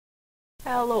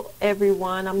Hello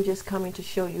everyone, I'm just coming to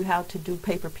show you how to do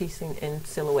paper piecing in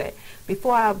Silhouette.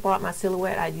 Before I bought my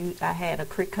Silhouette, I had a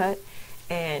Cricut,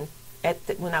 and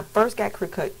when I first got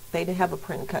Cricut, they didn't have a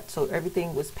print and cut, so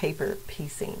everything was paper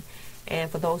piecing.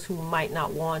 And for those who might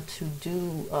not want to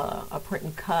do a print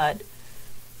and cut,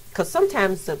 because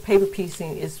sometimes the paper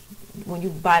piecing is, when you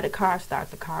buy the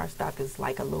cardstock is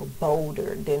like a little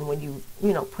bolder than when you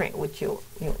print with your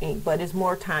ink, but it's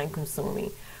more time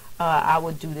consuming. I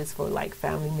would do this for like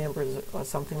family members or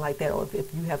something like that, or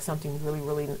if you have something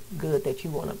really good that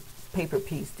you want to paper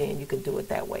piece, then you could do it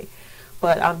that way.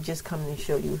 But I'm just coming to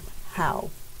show you how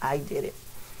I did it.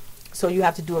 So you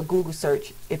have to do a Google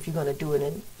search if you're going to do it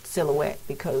in Silhouette,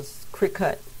 because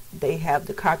Cricut, they have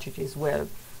the cartridges where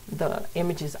the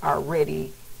images are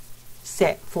already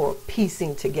set for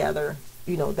piecing together.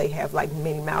 They have like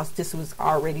Minnie Mouse. This was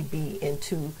already be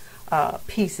into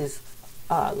pieces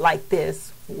like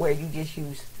this, where you just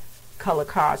use color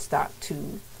cardstock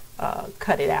to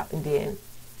cut it out and then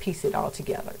piece it all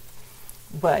together.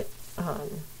 But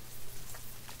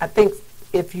I think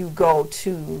if you go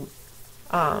to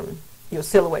your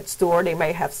Silhouette store, they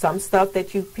may have some stuff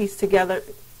that you piece together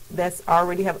that's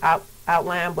already have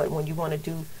outline, but when you want to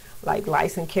do like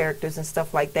licensed characters and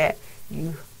stuff like that,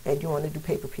 you want to do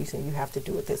paper piecing, you have to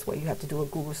do it this way. You have to do a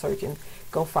Google search and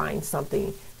go find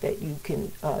something that you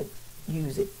can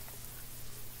use it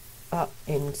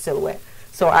in Silhouette.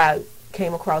 So I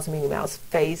came across Minnie Mouse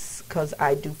face because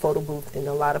I do photo booth, and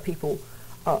a lot of people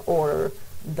order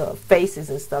the faces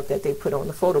and stuff that they put on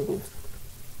the photo booth.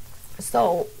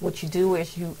 So what you do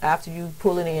is, after you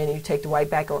pull it in, you take the white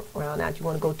background out, you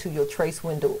want to go to your trace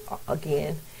window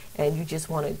again, and you just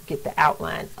want to get the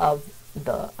outline of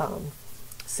the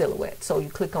Silhouette. So you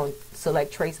click on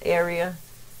select trace area,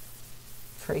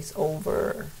 trace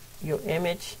over your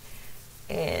image,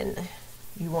 and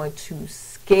you want to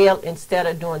scale. Instead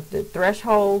of doing the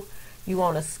threshold, you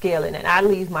want to scale it, and I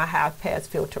leave my half pass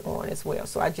filter on as well.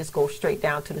 So I just go straight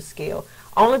down to the scale,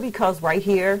 only because right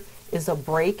here is a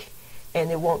break and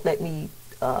it won't let me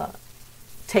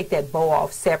take that bow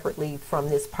off separately from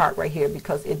this part right here,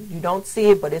 because you don't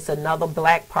see it, but it's another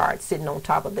black part sitting on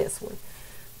top of this one.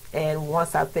 And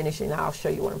once I finish it, I'll show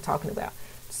you what I'm talking about.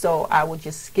 So I will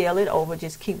just scale it over,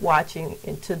 just keep watching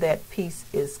until that piece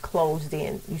is closed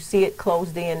in. You see it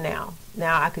closed in now.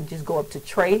 Now I can just go up to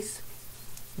trace,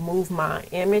 move my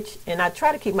image, and I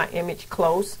try to keep my image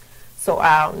close so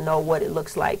I'll know what it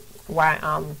looks like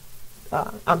while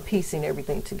I'm piecing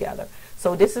everything together.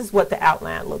 So this is what the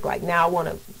outline look like. Now I want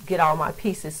to get all my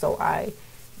pieces, so I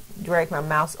drag my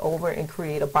mouse over and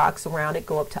create a box around it,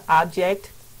 go up to Object,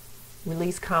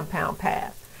 Release Compound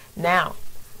Path. Now,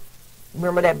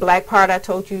 remember that black part I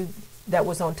told you that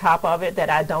was on top of it that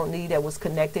I don't need, that was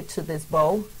connected to this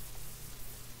bow?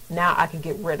 Now I can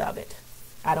get rid of it.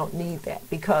 I don't need that,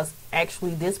 because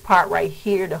actually this part right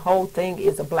here, the whole thing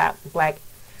is a black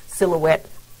silhouette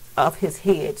of his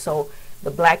head, so the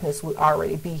blackness would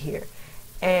already be here.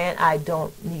 And I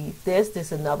don't need this.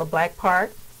 This is another black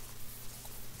part.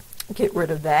 Get rid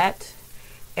of that.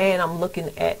 And I'm looking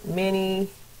at Minnie,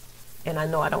 and I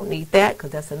know I don't need that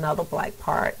because that's another black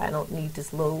part. I don't need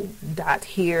this little dot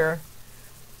here.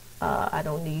 I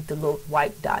don't need the little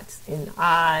white dots in the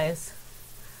eyes.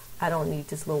 I don't need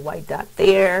this little white dot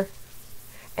there.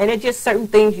 And it's just certain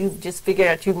things you just figure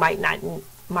out you might not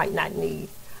need.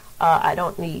 I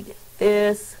don't need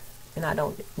this, and I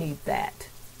don't need that.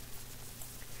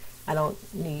 I don't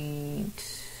need,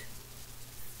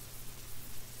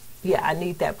 yeah, I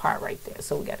need that part right there,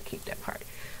 so we got to keep that part.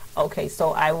 Okay,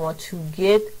 so I want to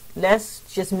let's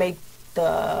just make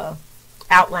the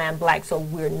outline black so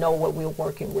we know what we're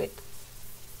working with.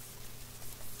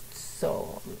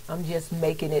 So I'm just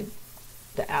making it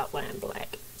the outline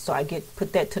black. So I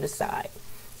put that to the side.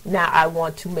 Now I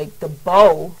want to make the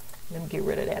bow. Let me get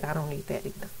rid of that. I don't need that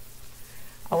either.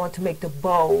 I want to make the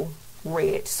bow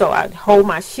red. So I hold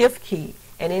my shift key,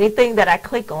 and anything that I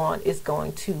click on is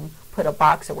going to put a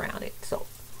box around it. So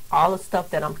all the stuff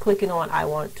that I'm clicking on, I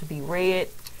want it to be red.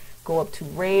 Go up to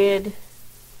red,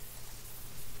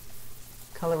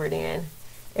 color it in.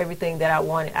 Everything that I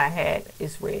wanted, I had,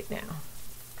 is red now.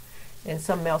 And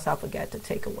something else I forgot to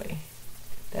take away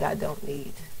that I don't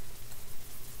need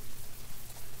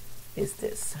is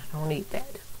this. I don't need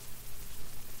that.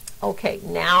 Okay,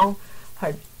 now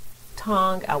her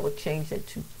tongue, I will change that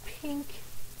to pink.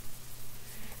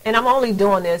 And I'm only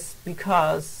doing this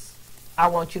because I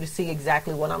want you to see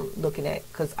exactly what I'm looking at,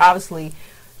 because obviously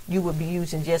you would be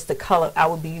using just the color. I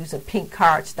would be using pink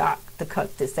cardstock to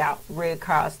cut this out, red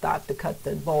cardstock to cut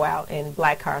the bow out, and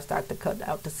black cardstock to cut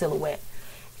out the silhouette.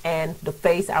 And the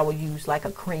face, I would use like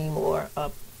a cream or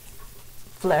a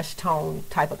flesh tone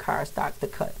type of cardstock to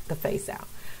cut the face out.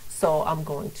 So I'm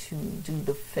going to do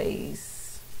the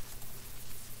face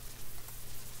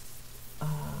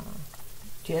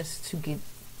just to give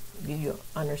you an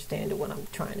understanding of what I'm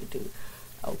trying to do.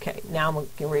 Okay, now I'm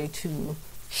getting ready to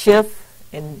shift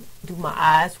and do my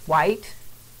eyes white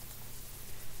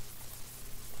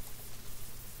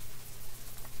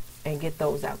and get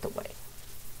those out the way.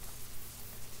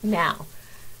 Now,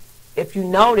 if you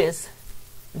notice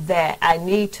that I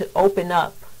need to open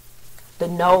up the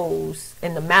nose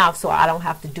and the mouth so I don't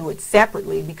have to do it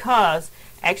separately, because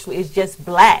actually it's just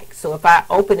black. So if I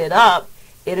open it up,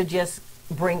 it'll just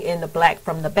bring in the black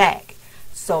from the back.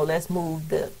 So let's move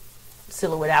the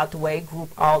silhouette out the way,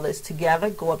 group all this together,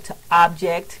 go up to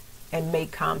Object and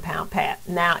Make Compound Path.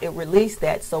 Now it released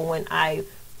that, so when I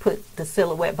put the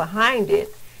silhouette behind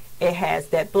it, it has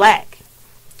that black.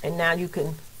 And now you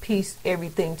can piece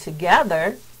everything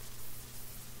together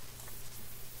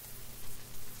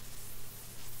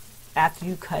after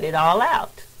you cut it all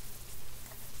out.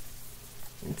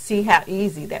 And see how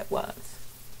easy that was.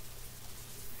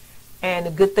 And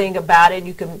the good thing about it,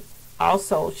 you can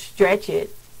also stretch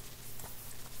it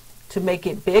to make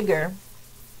it bigger.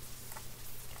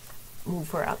 Move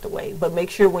her out the way. But make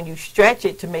sure when you stretch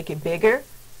it to make it bigger,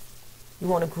 you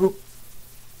want to group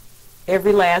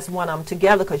every last one of them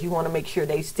together, because you want to make sure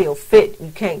they still fit.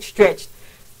 You can't stretch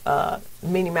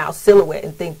Minnie Mouse silhouette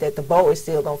and think that the bow is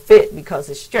still going to fit because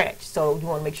it's stretched. So you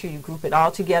want to make sure you group it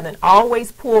all together, and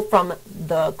always pull from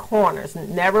the corners,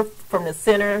 never from the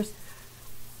centers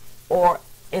or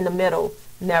in the middle,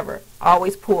 never.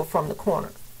 Always pull from the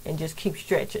corner and just keep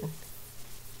stretching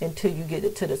until you get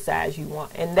it to the size you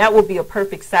want. And that would be a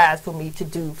perfect size for me to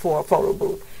do for a photo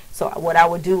booth. So what I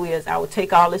would do is I would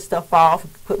take all this stuff off,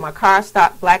 put my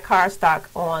cardstock, black cardstock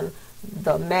on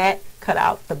the mat, cut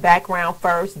out the background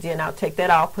first, then I'll take that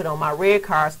off, put on my red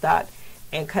cardstock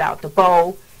and cut out the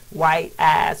bow, white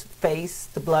eyes, face,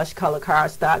 the blush color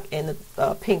cardstock, and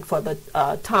the pink for the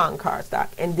tongue cardstock.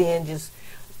 And then just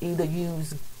either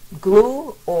use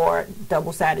glue or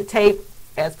double-sided tape.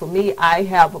 As for me, I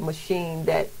have a machine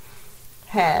that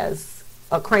has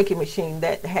a cranky machine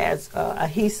that has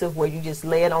adhesive where you just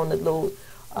lay it on the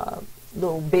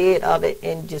little bed of it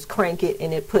and just crank it,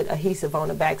 and it put adhesive on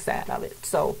the back side of it.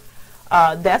 So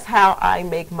that's how I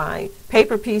make my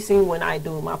paper piecing when I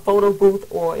do my photo booth,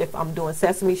 or if I'm doing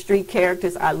Sesame Street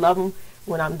characters. I love them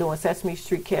when I'm doing Sesame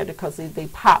Street characters because they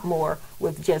pop more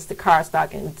with just the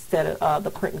cardstock instead of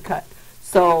the print and cut.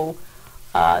 So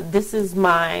this is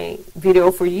my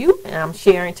video for you, and I'm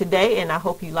sharing today, and I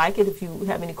hope you like it. If you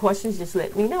have any questions, just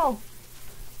let me know.